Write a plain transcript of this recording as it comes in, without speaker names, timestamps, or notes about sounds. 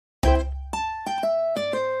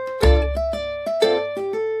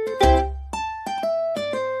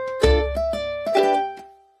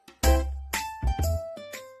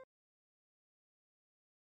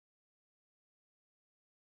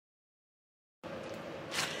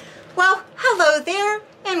Hello there,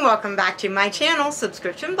 and welcome back to my channel,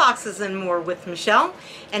 Subscription Boxes and More with Michelle.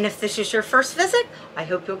 And if this is your first visit, I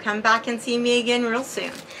hope you'll come back and see me again real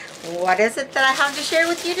soon. What is it that I have to share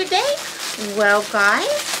with you today? Well,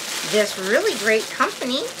 guys, this really great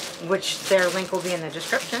company, which their link will be in the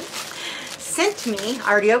description, sent me,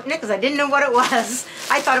 I already opened it because I didn't know what it was.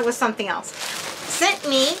 I thought it was something else. Sent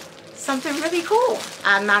me something really cool.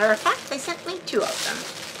 As a matter of fact, they sent me two of them.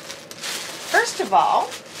 First of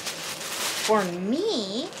all, for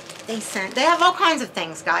me, they have all kinds of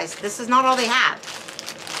things, guys. This is not all they have.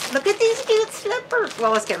 Look at these cute slippers.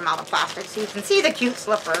 Well, let's get them out of plastic so you can see the cute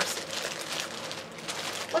slippers.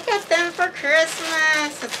 Look at them for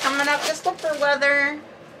Christmas. It's coming up to slipper weather.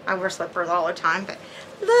 I wear slippers all the time, but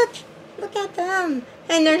look at them.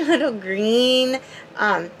 And they're little green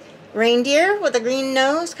reindeer with a green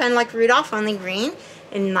nose, kind of like Rudolph, only green,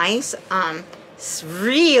 and nice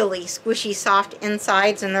really squishy soft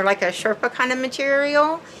insides, and they're like a Sherpa kind of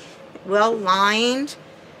material, well lined.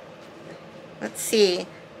 Let's see,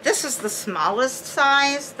 this is the smallest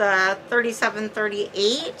size, the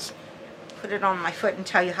 37-38. Put it on my foot and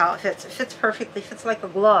tell you how it fits. It fits perfectly, fits like a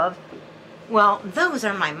glove. Well, those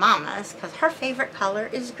are my mama's because her favorite color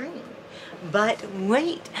is green. But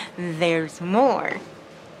wait, there's more.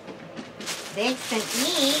 They sent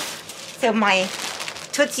me so my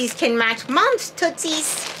Tootsies can match Mom's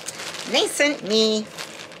Tootsies. They sent me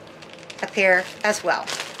a pair as well.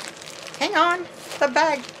 Hang on, the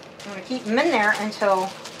bag. I'm going to keep them in there until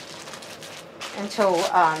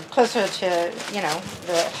closer to, you know,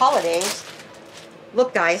 the holidays.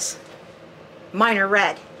 Look, guys, mine are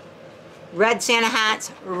red. Red Santa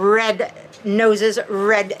hats, red noses,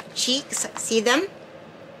 red cheeks. See them?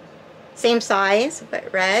 Same size,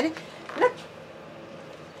 but red. Look.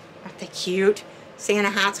 Aren't they cute? Santa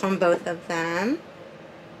hats on both of them.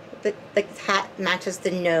 The hat matches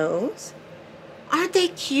the nose. Aren't they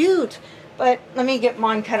cute? But let me get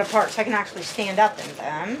mine cut apart so I can actually stand up in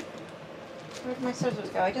them. Where did my scissors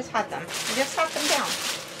go? I just had them. I just set them down.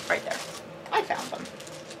 Right there. I found them.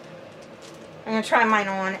 I'm going to try mine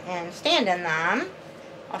on and stand in them.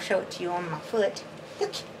 I'll show it to you on my foot.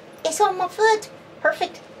 Look, it's on my foot.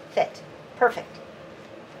 Perfect fit. Perfect.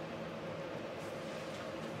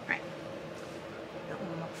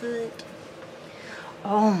 Foot.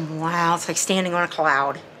 Oh wow, it's like standing on a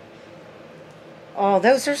cloud. Oh,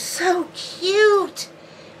 those are so cute.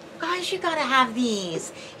 Guys, you gotta have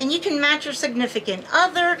these. And you can match your significant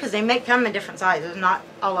other, because they may come in different sizes. Not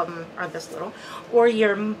all of them are this little. Or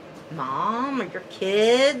your mom, or your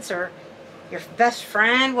kids, or your best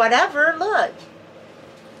friend, whatever. Look.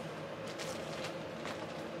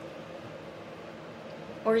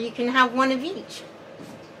 Or you can have one of each.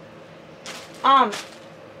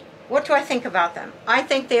 What do I think about them? I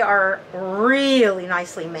think they are really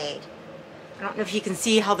nicely made. I don't know if you can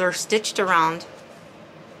see how they're stitched around.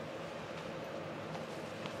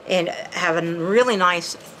 And have a really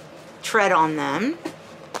nice tread on them.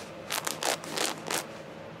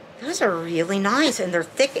 Those are really nice, and they're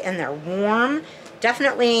thick and they're warm.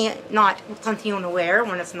 Definitely not something you want to wear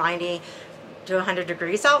when it's 90 to 100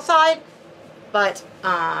 degrees outside. But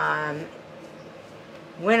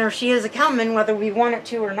winter she is a-coming, whether we want it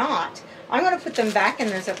to or not. I'm going to put them back in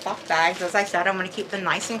those Ziploc bags. As I said, I'm going to keep them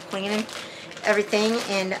nice and clean and everything.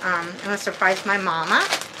 And I'm going to surprise my mama.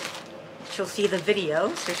 She'll see the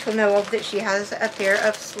video, so she'll know that she has a pair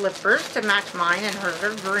of slippers to match mine, and hers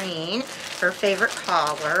are green, her favorite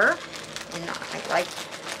color. And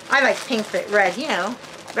I like pink, but red, you know,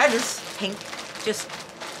 red is pink, just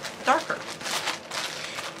darker.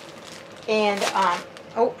 And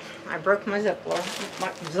oh, I broke my zipper.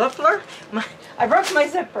 I broke my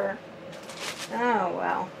zipper. Oh,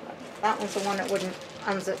 well. That was the one that wouldn't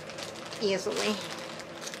unzip easily.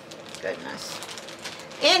 Goodness.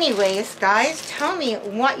 Anyways, guys, tell me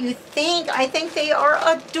what you think. I think they are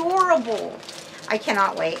adorable. I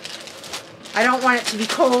cannot wait. I don't want it to be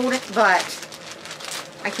cold, but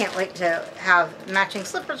I can't wait to have matching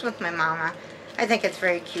slippers with my mama. I think it's a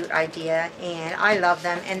very cute idea, and I love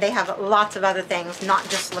them. And they have lots of other things, not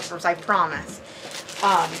just slippers, I promise.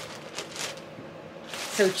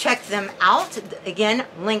 So check them out. Again,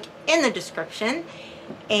 link in the description.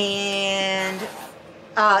 And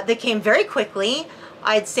they came very quickly.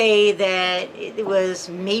 I'd say that it was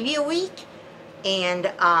maybe a week.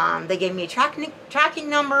 And they gave me a tracking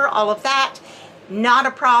number, all of that. Not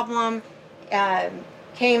a problem.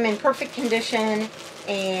 Came in perfect condition.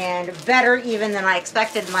 And better even than I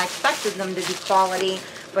expected, and I expected them to be quality,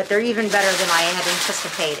 but they're even better than I had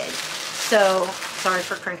anticipated. So, sorry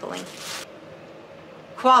for crinkling.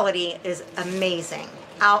 Quality is amazing,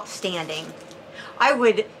 outstanding. I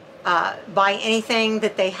would buy anything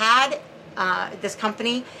that they had, this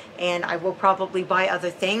company, and I will probably buy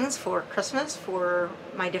other things for Christmas for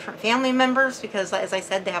my different family members, because as I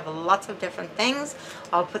said, they have lots of different things.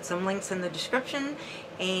 I'll put some links in the description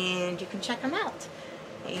and you can check them out.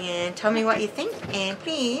 And tell me what you think, and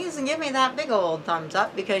please give me that big old thumbs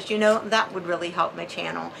up, because you know that would really help my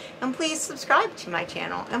channel. And please subscribe to my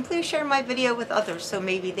channel, and please share my video with others so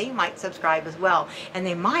maybe they might subscribe as well, and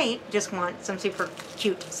they might just want some super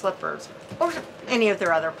cute slippers or any of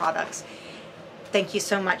their other products. Thank you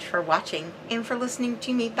so much for watching and for listening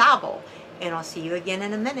to me babble, and I'll see you again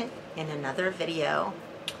in a minute in another video.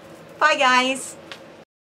 Bye guys.